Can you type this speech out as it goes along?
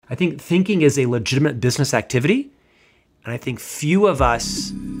I think thinking is a legitimate business activity, and I think few of us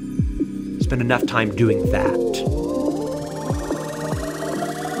spend enough time doing that.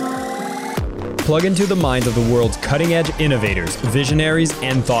 Plug into the minds of the world's cutting-edge innovators, visionaries,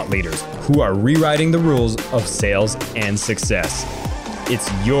 and thought leaders who are rewriting the rules of sales and success.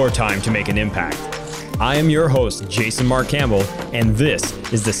 It's your time to make an impact. I am your host, Jason Mark Campbell, and this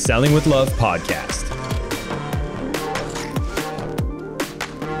is the Selling with Love podcast.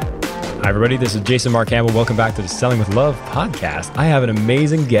 Hi, everybody. This is Jason Mark Campbell. Welcome back to the Selling with Love podcast. I have an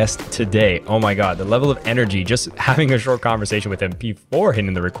amazing guest today. Oh my God, the level of energy, just having a short conversation with him before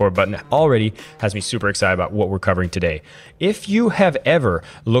hitting the record button already has me super excited about what we're covering today. If you have ever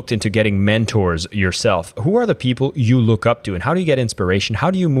looked into getting mentors yourself, who are the people you look up to and how do you get inspiration?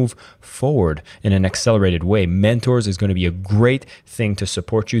 How do you move forward in an accelerated way? Mentors is going to be a great thing to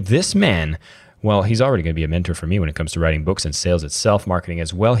support you. This man, well, he's already going to be a mentor for me when it comes to writing books and sales itself, marketing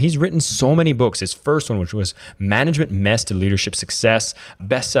as well. He's written so many books. His first one, which was Management Mess to Leadership Success,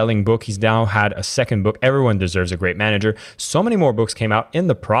 best-selling book. He's now had a second book, Everyone Deserves a Great Manager. So many more books came out in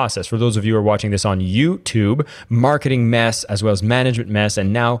the process. For those of you who are watching this on YouTube, Marketing Mess as well as Management Mess,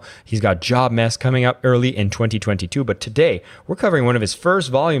 and now he's got Job Mess coming out early in 2022. But today, we're covering one of his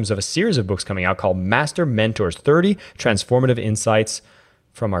first volumes of a series of books coming out called Master Mentors, 30 Transformative Insights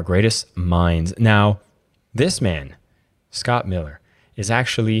from Our Greatest Minds. Now, this man, Scott Miller, is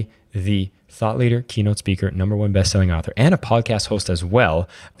actually the thought leader, keynote speaker, #1 best-selling author, and a podcast host as well.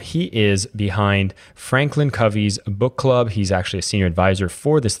 He is behind Franklin Covey's book club. He's actually a senior advisor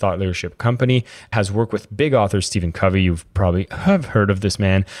for this thought leadership company, has worked with big authors, Stephen Covey. You've probably have heard of this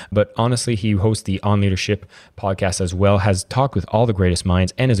man, but honestly, he hosts the On Leadership podcast as well, has talked with all the greatest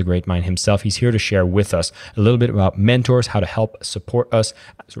minds, and is a great mind himself. He's here to share with us a little bit about mentors, how to help support us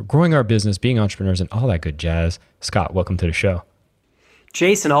as we're growing our business, being entrepreneurs, and all that good jazz. Scott, welcome to the show.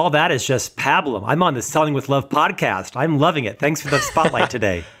 Jason, all that is just pablum. I'm on the Selling with Love podcast. I'm loving it. Thanks for the spotlight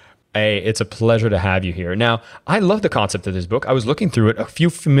today. Hey, it's a pleasure to have you here. Now, I love the concept of this book. I was looking through it, a few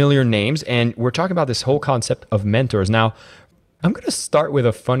familiar names, and we're talking about this whole concept of mentors. Now, I'm going to start with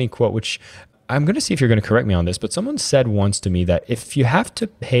a funny quote, which I'm going to see if you're going to correct me on this, but someone said once to me that if you have to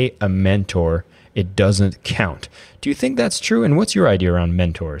pay a mentor, it doesn't count. Do you think that's true? And what's your idea around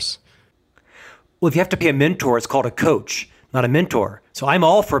mentors? Well, if you have to pay a mentor, it's called a coach, not a mentor. So I'm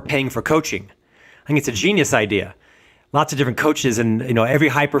all for paying for coaching. I think it's a genius idea. Lots of different coaches, and every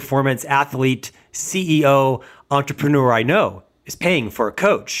high performance athlete, CEO, entrepreneur I know is paying for a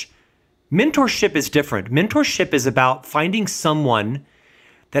coach. Mentorship is different. Mentorship is about finding someone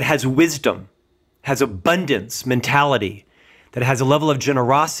that has wisdom, has abundance mentality, that has a level of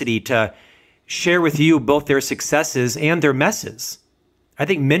generosity to share with you both their successes and their messes. I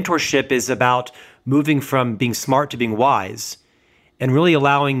think mentorship is about moving from being smart to being wise and really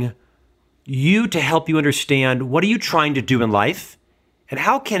allowing you to help you understand what are you trying to do in life and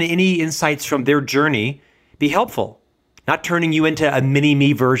how can any insights from their journey be helpful. Not turning you into a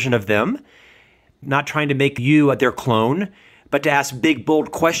mini-me version of them, not trying to make you their clone, but to ask big,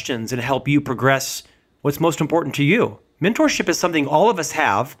 bold questions and help you progress what's most important to you. Mentorship is something all of us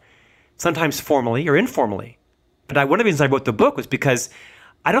have, sometimes formally or informally. But one of the reasons I wrote the book was because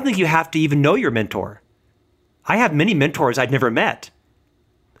I don't think you have to even know your mentor. I have many mentors I'd never met.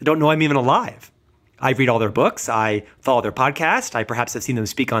 I don't know I'm even alive. I read all their books. I follow their podcast. I perhaps have seen them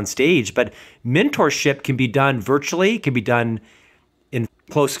speak on stage. But mentorship can be done virtually, can be done in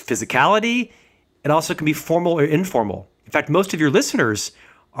close physicality. It also can be formal or informal. In fact, most of your listeners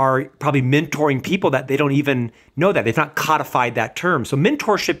are probably mentoring people that they don't even know that. They've not codified that term. So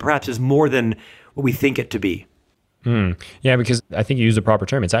mentorship perhaps is more than what we think it to be. Yeah, because I think you use the proper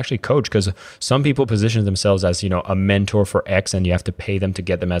term. It's actually coach, because some people position themselves as, a mentor for X and you have to pay them to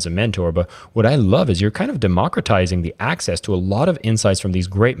get them as a mentor. But what I love is you're kind of democratizing the access to a lot of insights from these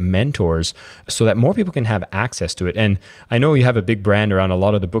great mentors so that more people can have access to it. And I know you have a big brand around a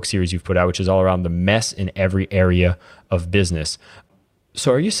lot of the book series you've put out, which is all around the mess in every area of business.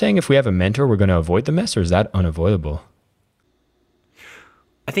 So are you saying if we have a mentor, we're going to avoid the mess, or is that unavoidable?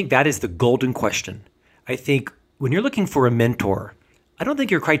 I think that is the golden question. I think when you're looking for a mentor, I don't think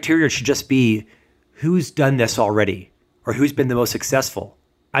your criteria should just be who's done this already or who's been the most successful.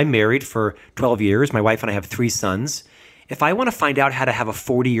 I'm married for 12 years. My wife and I have 3 sons. If I want to find out how to have a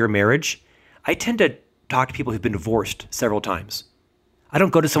 40-year marriage, I tend to talk to people who've been divorced several times. I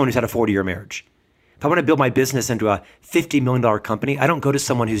don't go to someone who's had a 40-year marriage. If I want to build my business into a $50 million company, I don't go to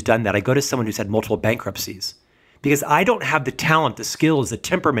someone who's done that. I go to someone who's had multiple bankruptcies because I don't have the talent, the skills, the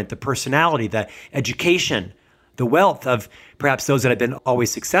temperament, the personality, the education, the wealth of perhaps those that have been always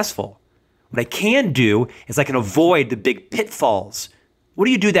successful. What I can do is I can avoid the big pitfalls. what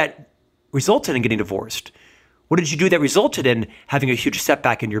do you do that resulted in getting divorced? What did you do that resulted in having a huge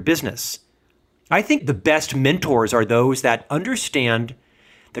setback in your business? I think the best mentors are those that understand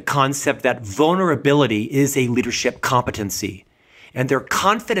the concept that vulnerability is a leadership competency, and they're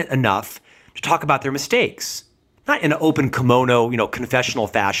confident enough to talk about their mistakes, not in an open kimono, confessional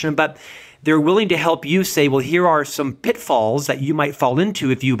fashion, but they're willing to help you say, well, here are some pitfalls that you might fall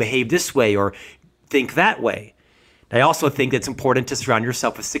into if you behave this way or think that way. I also think it's important to surround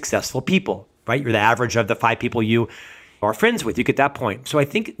yourself with successful people, right? You're the average of the 5 people you are friends with. You get that point. So I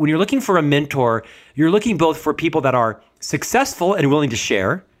think when you're looking for a mentor, you're looking both for people that are successful and willing to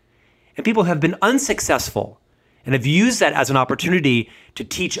share, and people who have been unsuccessful and have used that as an opportunity to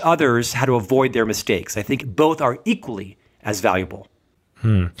teach others how to avoid their mistakes. I think both are equally as valuable.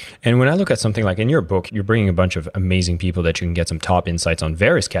 And when I look at something like in your book, you're bringing a bunch of amazing people that you can get some top insights on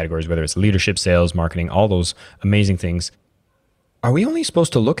various categories, whether it's leadership, sales, marketing, all those amazing things. Are we only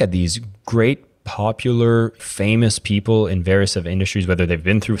supposed to look at these great, popular, famous people in various of industries, whether they've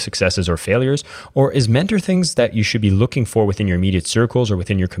been through successes or failures? Or is mentor things that you should be looking for within your immediate circles or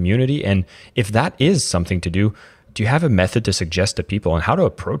within your community? And if that is something to do you have a method to suggest to people on how to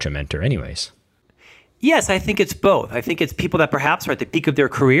approach a mentor anyways? Yes, I think it's both. I think it's people that perhaps are at the peak of their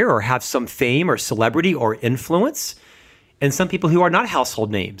career or have some fame or celebrity or influence, and some people who are not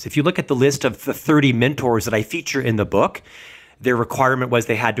household names. If you look at the list of the 30 mentors that I feature in the book, their requirement was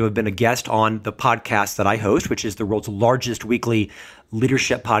they had to have been a guest on the podcast that I host, which is the world's largest weekly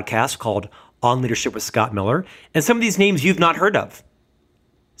leadership podcast called On Leadership with Scott Miller. And some of these names you've not heard of.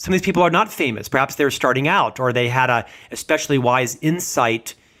 Some of these people are not famous. Perhaps they're starting out or they had a especially wise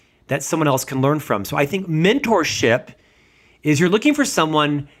insight that someone else can learn from. So I think mentorship is you're looking for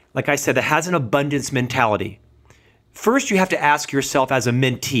someone, like I said, that has an abundance mentality. First, you have to ask yourself as a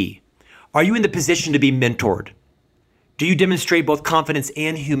mentee, are you in the position to be mentored? Do you demonstrate both confidence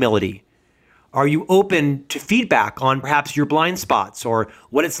and humility? Are you open to feedback on perhaps your blind spots or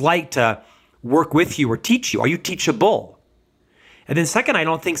what it's like to work with you or teach you? Are you teachable? And then second, I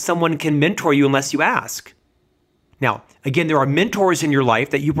don't think someone can mentor you unless you ask. Now, again, there are mentors in your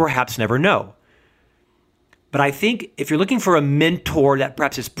life that you perhaps never know. But I think if you're looking for a mentor that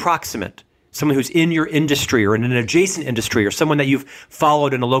perhaps is proximate, someone who's in your industry or in an adjacent industry or someone that you've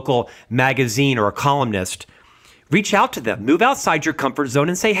followed in a local magazine or a columnist, reach out to them, move outside your comfort zone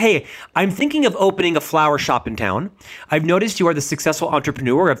and say, hey, I'm thinking of opening a flower shop in town. I've noticed you are the successful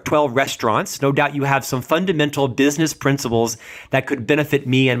entrepreneur of 12 restaurants. No doubt you have some fundamental business principles that could benefit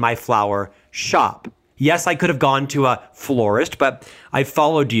me and my flower shop. Yes, I could have gone to a florist, but I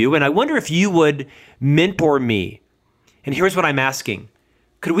followed you, and I wonder if you would mentor me. And here's what I'm asking.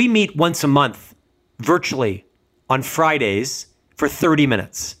 Could we meet once a month, virtually, on Fridays for 30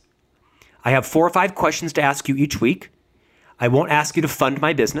 minutes? I have 4 or 5 questions to ask you each week. I won't ask you to fund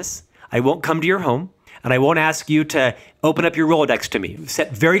my business. I won't come to your home, and I won't ask you to open up your Rolodex to me.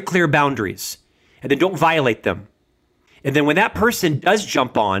 Set very clear boundaries, and then don't violate them. And then when that person does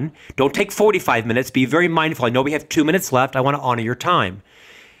jump on, don't take 45 minutes. Be very mindful. I know we have 2 minutes left. I want to honor your time.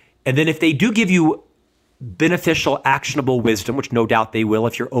 And then if they do give you beneficial, actionable wisdom, which no doubt they will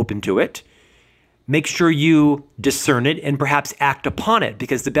if you're open to it, make sure you discern it and perhaps act upon it,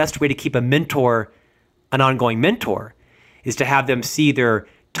 because the best way to keep a mentor an ongoing mentor is to have them see their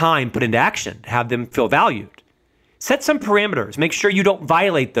time put into action, have them feel valued. Set some parameters. Make sure you don't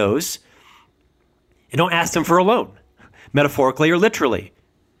violate those, and don't ask them for a loan, metaphorically or literally.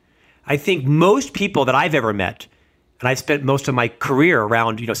 I think most people that I've ever met, and I've spent most of my career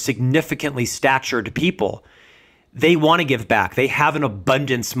around, significantly statured people, they want to give back. They have an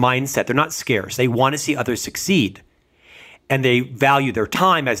abundance mindset. They're not scarce. They want to see others succeed. And they value their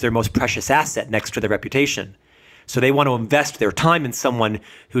time as their most precious asset next to their reputation. So they want to invest their time in someone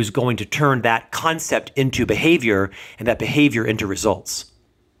who's going to turn that concept into behavior and that behavior into results.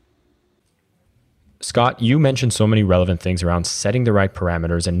 Scott, you mentioned so many relevant things around setting the right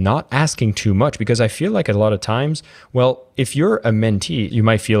parameters and not asking too much, because I feel like a lot of times, if you're a mentee, you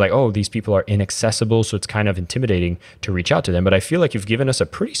might feel like, oh, these people are inaccessible, so it's kind of intimidating to reach out to them. But I feel like you've given us a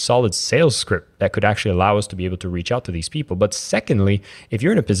pretty solid sales script that could actually allow us to be able to reach out to these people. But secondly, if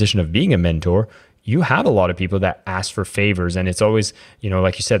you're in a position of being a mentor, you have a lot of people that ask for favors, and it's always,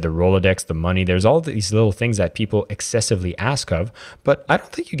 like you said, the Rolodex, the money, there's all these little things that people excessively ask of, but I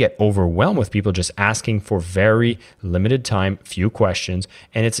don't think you get overwhelmed with people just asking for very limited time, few questions,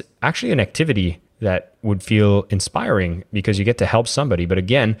 and it's actually an activity that would feel inspiring because you get to help somebody. But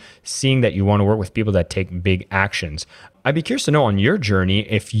again, seeing that you want to work with people that take big actions. I'd be curious to know on your journey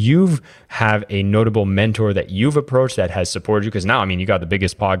if you have a notable mentor that you've approached that has supported you. Because now, I mean, you got the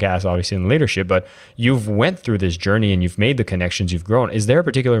biggest podcast, obviously, in leadership, but you've went through this journey and you've made the connections, you've grown. Is there a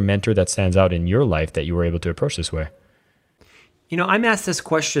particular mentor that stands out in your life that you were able to approach this way? I'm asked this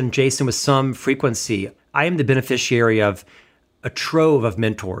question, Jason, with some frequency. I am the beneficiary of a trove of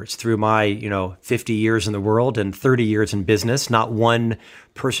mentors through my, 50 years in the world and 30 years in business. Not one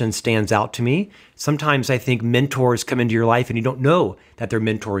person stands out to me. Sometimes I think mentors come into your life and you don't know that they're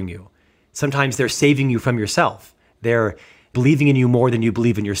mentoring you. Sometimes they're saving you from yourself. They're believing in you more than you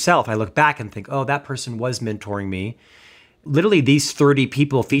believe in yourself. I look back and think, oh, that person was mentoring me. Literally, these 30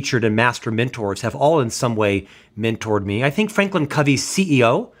 people featured in Master Mentors have all in some way mentored me. I think Franklin Covey's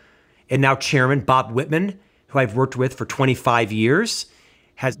CEO and now chairman, Bob Whitman, who I've worked with for 25 years,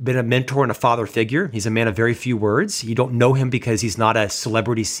 has been a mentor and a father figure. He's a man of very few words. You don't know him because he's not a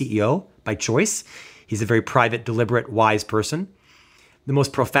celebrity CEO by choice. He's a very private, deliberate, wise person. The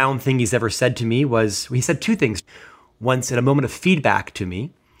most profound thing he's ever said to me was, he said two things. Once in a moment of feedback to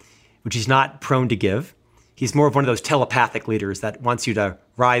me, which he's not prone to give. He's more of one of those telepathic leaders that wants you to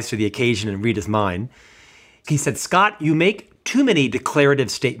rise to the occasion and read his mind. He said, Scott, you make too many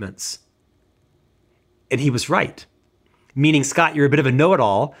declarative statements. And he was right. Meaning, Scott, you're a bit of a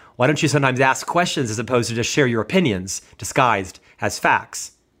know-it-all. Why don't you sometimes ask questions as opposed to just share your opinions disguised as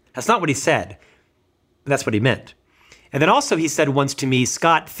facts? That's not what he said, but that's what he meant. And then also he said once to me,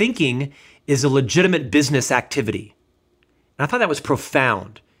 Scott, thinking is a legitimate business activity. And I thought that was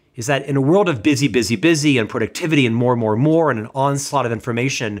profound, is that in a world of busy, and productivity and more, and an onslaught of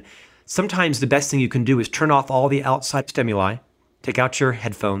information, sometimes the best thing you can do is turn off all the outside stimuli, take out your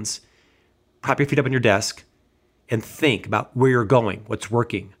headphones, prop your feet up on your desk, and think about where you're going, what's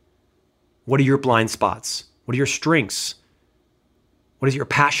working. What are your blind spots? What are your strengths? What is it you're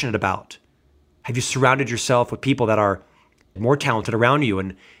passionate about? Have you surrounded yourself with people that are more talented around you?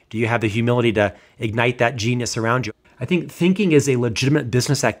 And do you have the humility to ignite that genius around you? I think thinking is a legitimate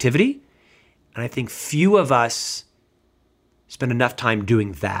business activity. And I think few of us spend enough time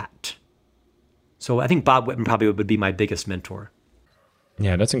doing that. So I think Bob Whitman probably would be my biggest mentor.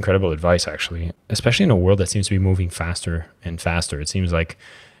 Yeah, that's incredible advice, actually, especially in a world that seems to be moving faster and faster. It seems like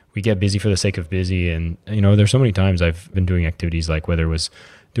we get busy for the sake of busy. And, there's so many times I've been doing activities like whether it was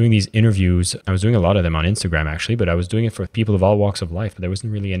doing these interviews. I was doing a lot of them on Instagram, actually, but I was doing it for people of all walks of life, but there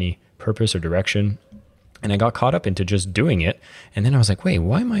wasn't really any purpose or direction. And I got caught up into just doing it. And then I was like, wait,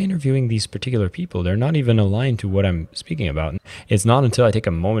 why am I interviewing these particular people? They're not even aligned to what I'm speaking about. And it's not until I take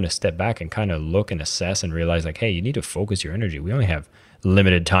a moment to step back and kind of look and assess and realize like, hey, you need to focus your energy. We only have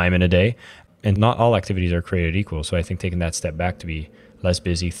limited time in a day, and not all activities are created equal. So I think taking that step back to be less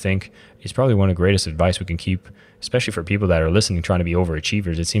busy, think, is probably one of the greatest advice we can keep, especially for people that are listening, trying to be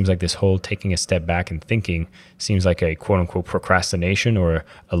overachievers. It seems like this whole taking a step back and thinking seems like a quote unquote procrastination or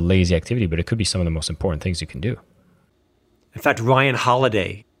a lazy activity, but it could be some of the most important things you can do. In fact, Ryan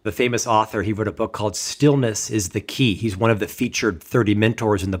Holiday, the famous author, he wrote a book called Stillness is the Key. He's one of the featured 30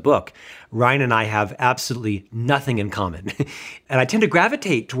 mentors in the book. Ryan and I have absolutely nothing in common. And I tend to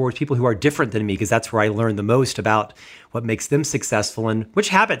gravitate towards people who are different than me because that's where I learn the most about what makes them successful and which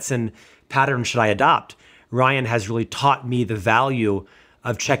habits and patterns should I adopt. Ryan has really taught me the value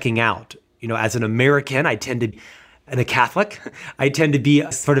of checking out. As an American, and a Catholic, I tend to be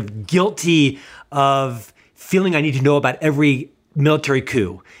sort of guilty of feeling I need to know about every military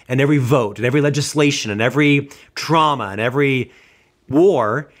coup and every vote and every legislation and every trauma and every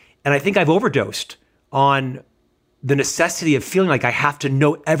war. And I think I've overdosed on the necessity of feeling like I have to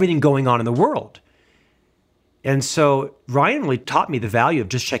know everything going on in the world. And so Ryan really taught me the value of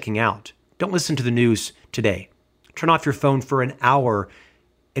just checking out. Don't listen to the news today. Turn off your phone for an hour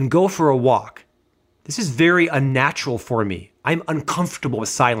and go for a walk. This is very unnatural for me. I'm uncomfortable with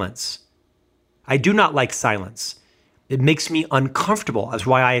silence. I do not like silence. It makes me uncomfortable. That's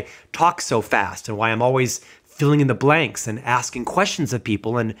why I talk so fast and why I'm always filling in the blanks and asking questions of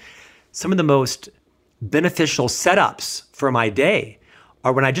people. And some of the most beneficial setups for my day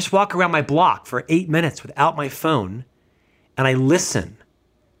are when I just walk around my block for 8 minutes without my phone and I listen.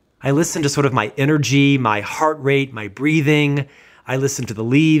 I listen to sort of my energy, my heart rate, my breathing. I listen to the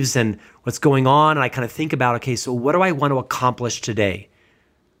leaves and what's going on. And I kind of think about, okay, so what do I want to accomplish today?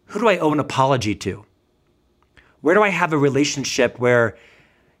 Who do I owe an apology to? Where do I have a relationship where,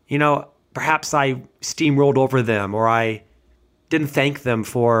 perhaps I steamrolled over them or I didn't thank them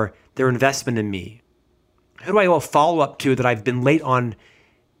for their investment in me? Who do I owe a follow-up to that I've been late on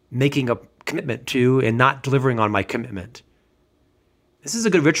making a commitment to and not delivering on my commitment? This is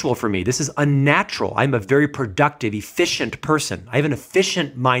a good ritual for me. This is unnatural. I'm a very productive, efficient person. I have an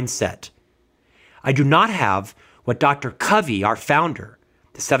efficient mindset. I do not have what Dr. Covey, our founder,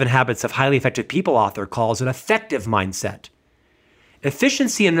 the 7 Habits of Highly Effective People author, calls an effective mindset.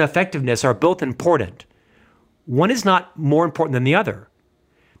 Efficiency and effectiveness are both important. One is not more important than the other.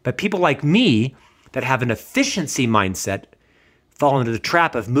 But people like me that have an efficiency mindset fall into the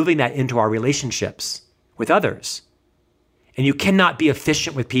trap of moving that into our relationships with others. And you cannot be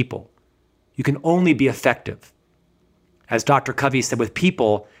efficient with people. You can only be effective. As Dr. Covey said, with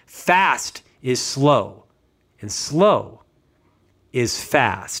people, fast is slow, and slow is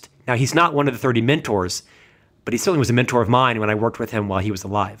fast. Now, he's not one of the 30 mentors, but he certainly was a mentor of mine when I worked with him while he was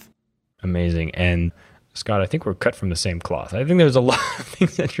alive. Amazing. And Scott, I think we're cut from the same cloth. I think there's a lot of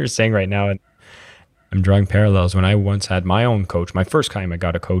things that you're saying right now. And I'm drawing parallels. When I once had my own coach, my first time I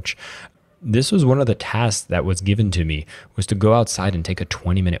got a coach, this was one of the tasks that was given to me, was to go outside and take a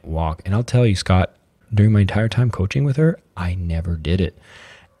 20-minute walk. And I'll tell you, Scott, during my entire time coaching with her, I never did it.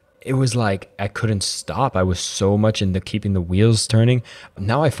 It was like I couldn't stop. I was so much into keeping the wheels turning.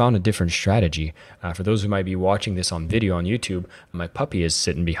 Now I found a different strategy. For those who might be watching this on video on YouTube, my puppy is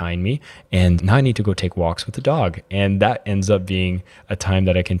sitting behind me, and now I need to go take walks with the dog. And that ends up being a time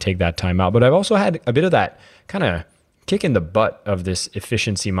that I can take that time out. But I've also had a bit of that kind of kick in the butt of this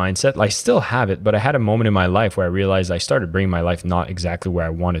efficiency mindset. I still have it, but I had a moment in my life where I realized I started bringing my life not exactly where I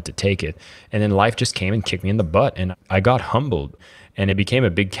wanted to take it. And then life just came and kicked me in the butt, and I got humbled. And it became a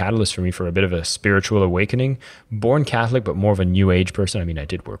big catalyst for me for a bit of a spiritual awakening. Born Catholic, but more of a new age person. I mean, I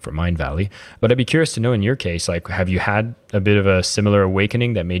did work for Mind Valley, but I'd be curious to know in your case, like, have you had a bit of a similar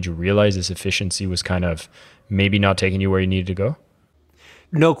awakening that made you realize this efficiency was kind of maybe not taking you where you needed to go?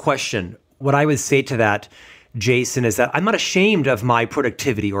 No question. What I would say to that, Jason, is that I'm not ashamed of my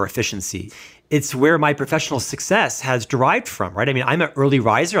productivity or efficiency. It's where my professional success has derived from, right? I mean, I'm an early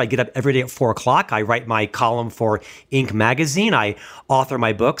riser. I get up every day at 4 o'clock. I write my column for Inc. magazine. I author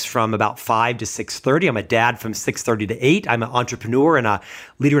my books from about 5 to 6:30. I'm a dad from 6:30 to 8. I'm an entrepreneur and a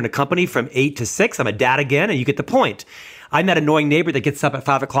leader in a company from 8 to 6. I'm a dad again, and you get the point. I'm that annoying neighbor that gets up at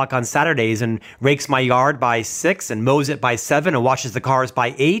 5 o'clock on Saturdays and rakes my yard by 6 and mows it by 7 and washes the cars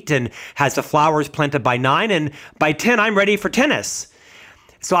by 8 and has the flowers planted by 9. And by 10, I'm ready for tennis.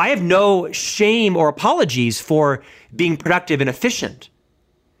 So I have no shame or apologies for being productive and efficient.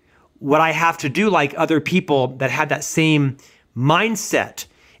 What I have to do, like other people that have that same mindset,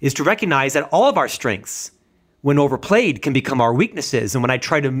 is to recognize that all of our strengths, when overplayed, can become our weaknesses. And when I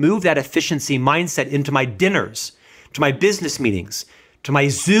try to move that efficiency mindset into my dinners, to my business meetings, to my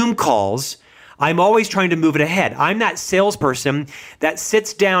Zoom calls, I'm always trying to move it ahead. I'm that salesperson that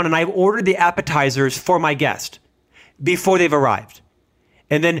sits down and I've ordered the appetizers for my guest before they've arrived.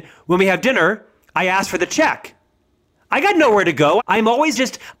 And then when we have dinner, I ask for the check. I got nowhere to go. I'm always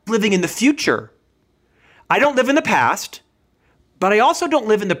just living in the future. I don't live in the past, but I also don't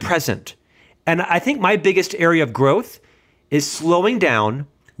live in the present. And I think my biggest area of growth is slowing down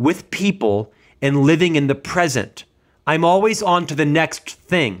with people and living in the present. I'm always on to the next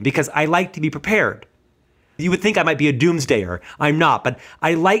thing because I like to be prepared. You would think I might be a doomsdayer. I'm not, but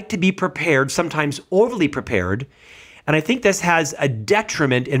I like to be prepared, sometimes overly prepared. And I think this has a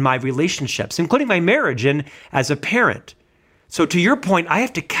detriment in my relationships, including my marriage and as a parent. So to your point, I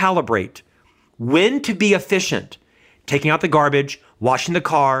have to calibrate when to be efficient, taking out the garbage, washing the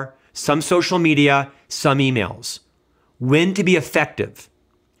car, some social media, some emails. When to be effective,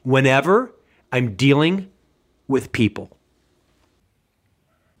 whenever I'm dealing with people.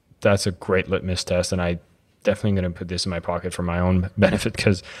 That's a great litmus test. And I definitely going to put this in my pocket for my own benefit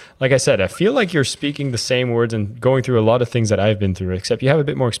because, like I said, I feel like you're speaking the same words and going through a lot of things that I've been through, except you have a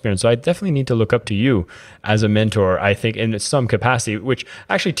bit more experience. So I definitely need to look up to you as a mentor, I think, in some capacity, which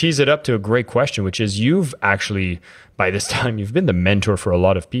actually tees it up to a great question, which is you've actually, by this time, you've been the mentor for a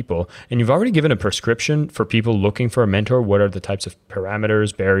lot of people, and you've already given a prescription for people looking for a mentor. What are the types of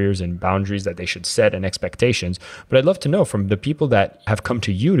parameters, barriers, and boundaries that they should set and expectations? But I'd love to know from the people that have come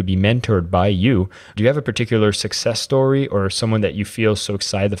to you to be mentored by you, do you have a particular success story or someone that you feel so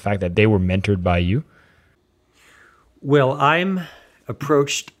excited the fact that they were mentored by you? Well, I'm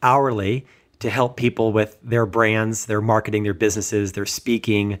approached hourly to help people with their brands, their marketing, their businesses, their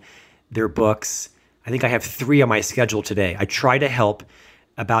speaking, their books. I think I have 3 on my schedule today. I try to help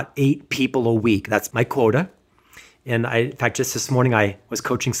about 8 people a week. That's my quota. And in fact, just this morning, I was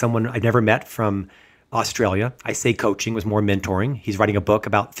coaching someone I'd never met from Australia. I say coaching, was more mentoring. He's writing a book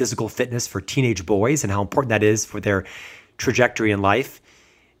about physical fitness for teenage boys and how important that is for their trajectory in life.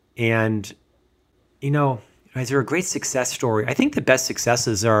 And, is there a great success story? I think the best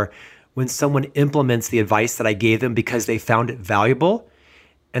successes are when someone implements the advice that I gave them because they found it valuable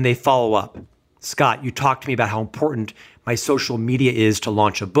and they follow up. Scott, you talked to me about how important my social media is to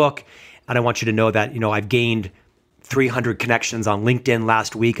launch a book. And I want you to know that, I've gained 300 connections on LinkedIn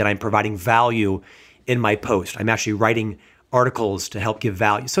last week, and I'm providing value in my post. I'm actually writing articles to help give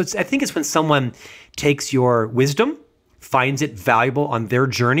value. So I think it's when someone takes your wisdom, finds it valuable on their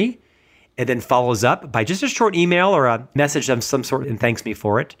journey, and then follows up by just a short email or a message of some sort and thanks me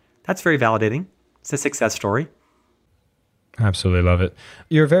for it. That's very validating. It's a success story. Absolutely love it.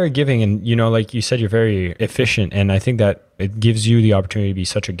 You're very giving, and like you said, you're very efficient, and I think that it gives you the opportunity to be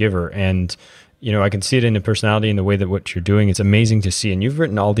such a giver. And I can see it in the personality and the way that what you're doing. It's amazing to see. And you've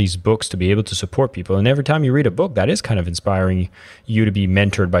written all these books to be able to support people. And every time you read a book, that is kind of inspiring you to be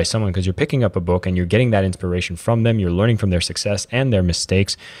mentored by someone, because you're picking up a book and you're getting that inspiration from them. You're learning from their success and their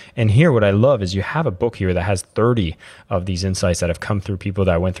mistakes. And here, what I love is you have a book here that has 30 of these insights that have come through people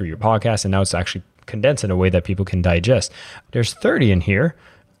that went through your podcast. And now it's actually condensed in a way that people can digest. There's 30 in here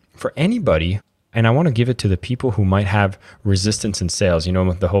for anybody. And I want to give it to the people who might have resistance in sales.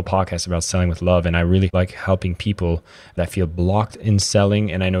 The whole podcast about selling with love. And I really like helping people that feel blocked in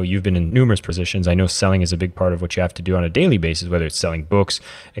selling. And I know you've been in numerous positions. I know selling is a big part of what you have to do on a daily basis, whether it's selling books,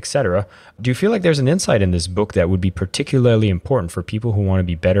 etc. Do you feel like there's an insight in this book that would be particularly important for people who want to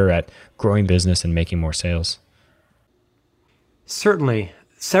be better at growing business and making more sales? Certainly.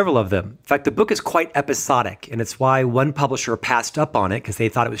 Several of them. In fact, the book is quite episodic, and it's why one publisher passed up on it because they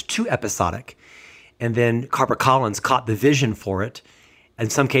thought it was too episodic. And then HarperCollins caught the vision for it.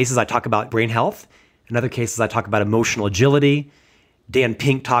 In some cases, I talk about brain health. In other cases, I talk about emotional agility. Dan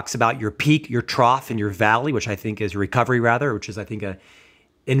Pink talks about your peak, your trough, and your valley, which I think is recovery, which is, I think, an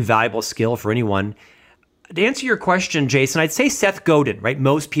invaluable skill for anyone. To answer your question, Jason, I'd say Seth Godin, right?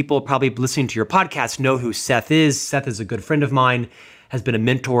 Most people probably listening to your podcast know who Seth is. Seth is a good friend of mine, has been a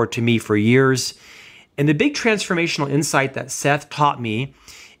mentor to me for years. And the big transformational insight that Seth taught me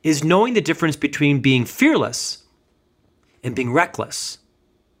is knowing the difference between being fearless and being reckless.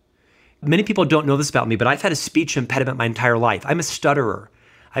 Many people don't know this about me, but I've had a speech impediment my entire life. I'm a stutterer.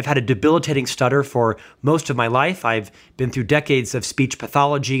 I've had a debilitating stutter for most of my life. I've been through decades of speech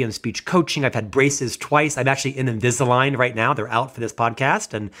pathology and speech coaching. I've had braces twice. I'm actually in Invisalign right now. They're out for this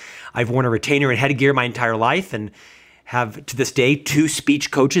podcast. And I've worn a retainer and headgear my entire life and have, to this day, 2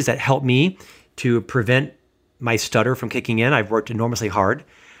 speech coaches that help me to prevent my stutter from kicking in. I've worked enormously hard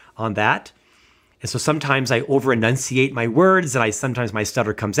on that. And so sometimes I over-enunciate my words, and sometimes my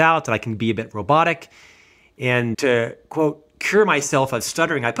stutter comes out, and I can be a bit robotic. And to, quote, cure myself of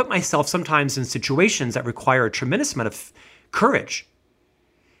stuttering, I put myself sometimes in situations that require a tremendous amount of courage.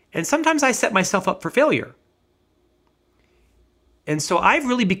 And sometimes I set myself up for failure. And so I've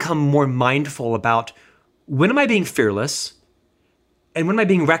really become more mindful about when am I being fearless and when am I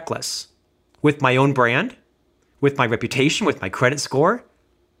being reckless with my own brand, with my reputation, with my credit score,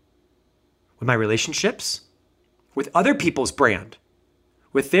 with my relationships, with other people's brand,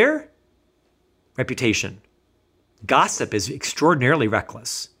 with their reputation. Gossip is extraordinarily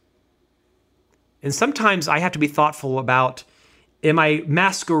reckless. And sometimes I have to be thoughtful about, am I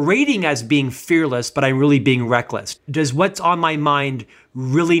masquerading as being fearless, but I'm really being reckless? Does what's on my mind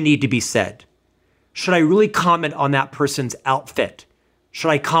really need to be said? Should I really comment on that person's outfit? Should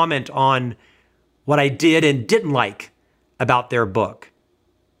I comment on what I did and didn't like about their book?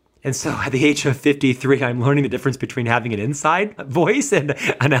 And so at the age of 53, I'm learning the difference between having an inside voice and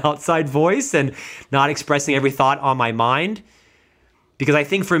an outside voice and not expressing every thought on my mind. Because I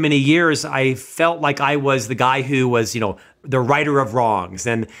think for many years, I felt like I was the guy who was, the righter of wrongs.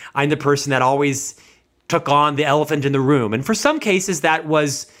 And I'm the person that always took on the elephant in the room. And for some cases, that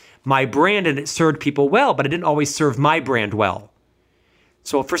was my brand and it served people well, but it didn't always serve my brand well.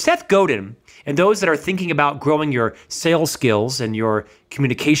 So for Seth Godin and those that are thinking about growing your sales skills and your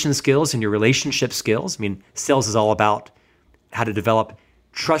communication skills and your relationship skills, sales is all about how to develop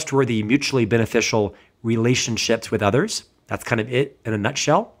trustworthy, mutually beneficial relationships with others. That's kind of it in a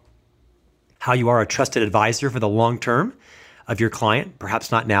nutshell. How you are a trusted advisor for the long term of your client,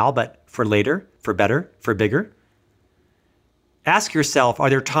 perhaps not now, but for later, for better, for bigger. Ask yourself, are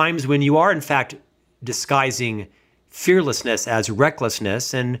there times when you are in fact disguising fearlessness as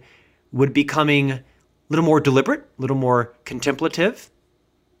recklessness and would becoming a little more deliberate, a little more contemplative?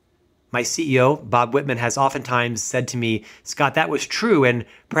 My CEO, Bob Whitman, has oftentimes said to me, Scott, that was true, and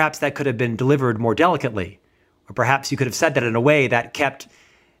perhaps that could have been delivered more delicately. Or perhaps you could have said that in a way that kept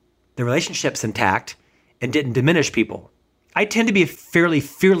the relationships intact and didn't diminish people. I tend to be a fairly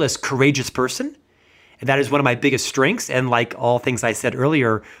fearless, courageous person. And that is one of my biggest strengths. And like all things I said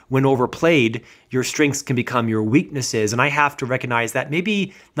earlier, when overplayed, your strengths can become your weaknesses. And I have to recognize that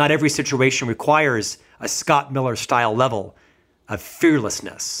maybe not every situation requires a Scott Miller style level of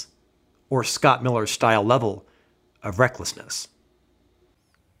fearlessness or Scott Miller style level of recklessness.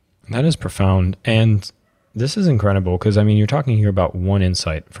 That is profound. And this is incredible because, I mean, you're talking here about one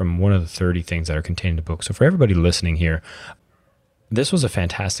insight from one of the 30 things that are contained in the book. So for everybody listening here, this was a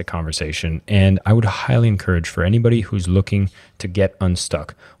fantastic conversation, and I would highly encourage for anybody who's looking to get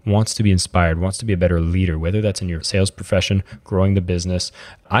unstuck, wants to be inspired, wants to be a better leader, whether that's in your sales profession, growing the business.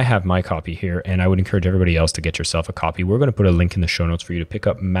 I have my copy here, and I would encourage everybody else to get yourself a copy. We're going to put a link in the show notes for you to pick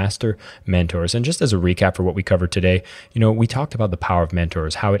up Master Mentors. And just as a recap for what we covered today, we talked about the power of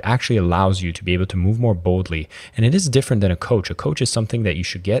mentors, how it actually allows you to be able to move more boldly. And it is different than a coach. A coach is something that you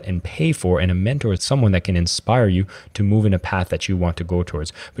should get and pay for, and a mentor is someone that can inspire you to move in a path that you want to go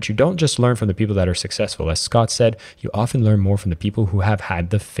towards. But you don't just learn from the people that are successful. As Scott said, you often learn more from the people who have had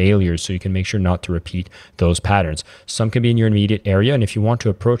the failures, so you can make sure not to repeat those patterns. Some can be in your immediate area, and if you want to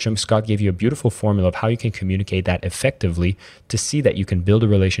approach them, Scott gave you a beautiful formula of how you can communicate that effectively to see that you can build a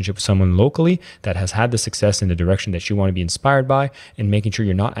relationship with someone locally that has had the success in the direction that you want to be inspired by, and making sure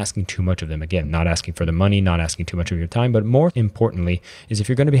you're not asking too much of them. Again, not asking for the money, not asking too much of your time, but more importantly is if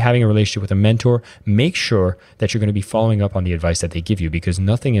you're going to be having a relationship with a mentor, make sure that you're going to be following up on the advice that they give you, because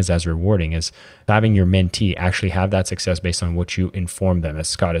nothing is as rewarding as having your mentee actually have that success based on what you inform them, as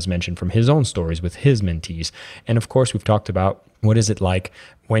Scott has mentioned from his own stories with his mentees. And of course, we've talked about what is it like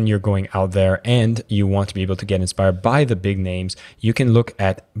when you're going out there and you want to be able to get inspired by the big names. You can look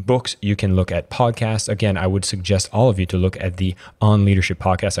at books, you can look at podcasts. Again, I would suggest all of you to look at the On Leadership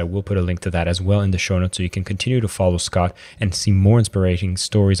podcast. I will put a link to that as well in the show notes, so you can continue to follow Scott and see more inspiring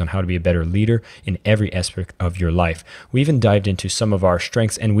stories on how to be a better leader in every aspect of your life. We even dived into some of our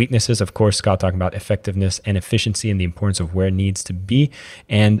strengths and weaknesses. Of course, Scott talking about effectiveness and efficiency and the importance of where it needs to be.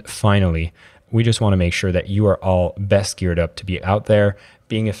 And finally, we just want to make sure that you are all best geared up to be out there,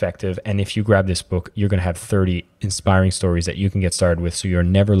 being effective. And if you grab this book, you're going to have 30 inspiring stories that you can get started with. So you're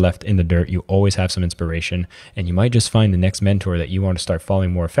never left in the dirt. You always have some inspiration, and you might just find the next mentor that you want to start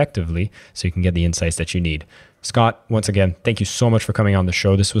following more effectively so you can get the insights that you need. Scott, once again, thank you so much for coming on the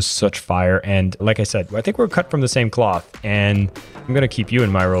show. This was such fire. And like I said, I think we're cut from the same cloth, and I'm going to keep you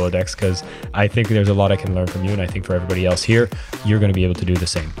in my Rolodex because I think there's a lot I can learn from you. And I think for everybody else here, you're going to be able to do the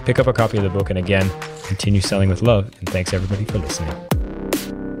same. Pick up a copy of the book. And again, continue selling with love. And thanks everybody for listening.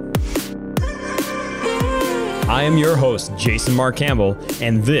 I am your host, Jason Mark Campbell,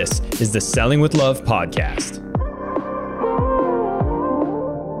 and this is the Selling with Love podcast.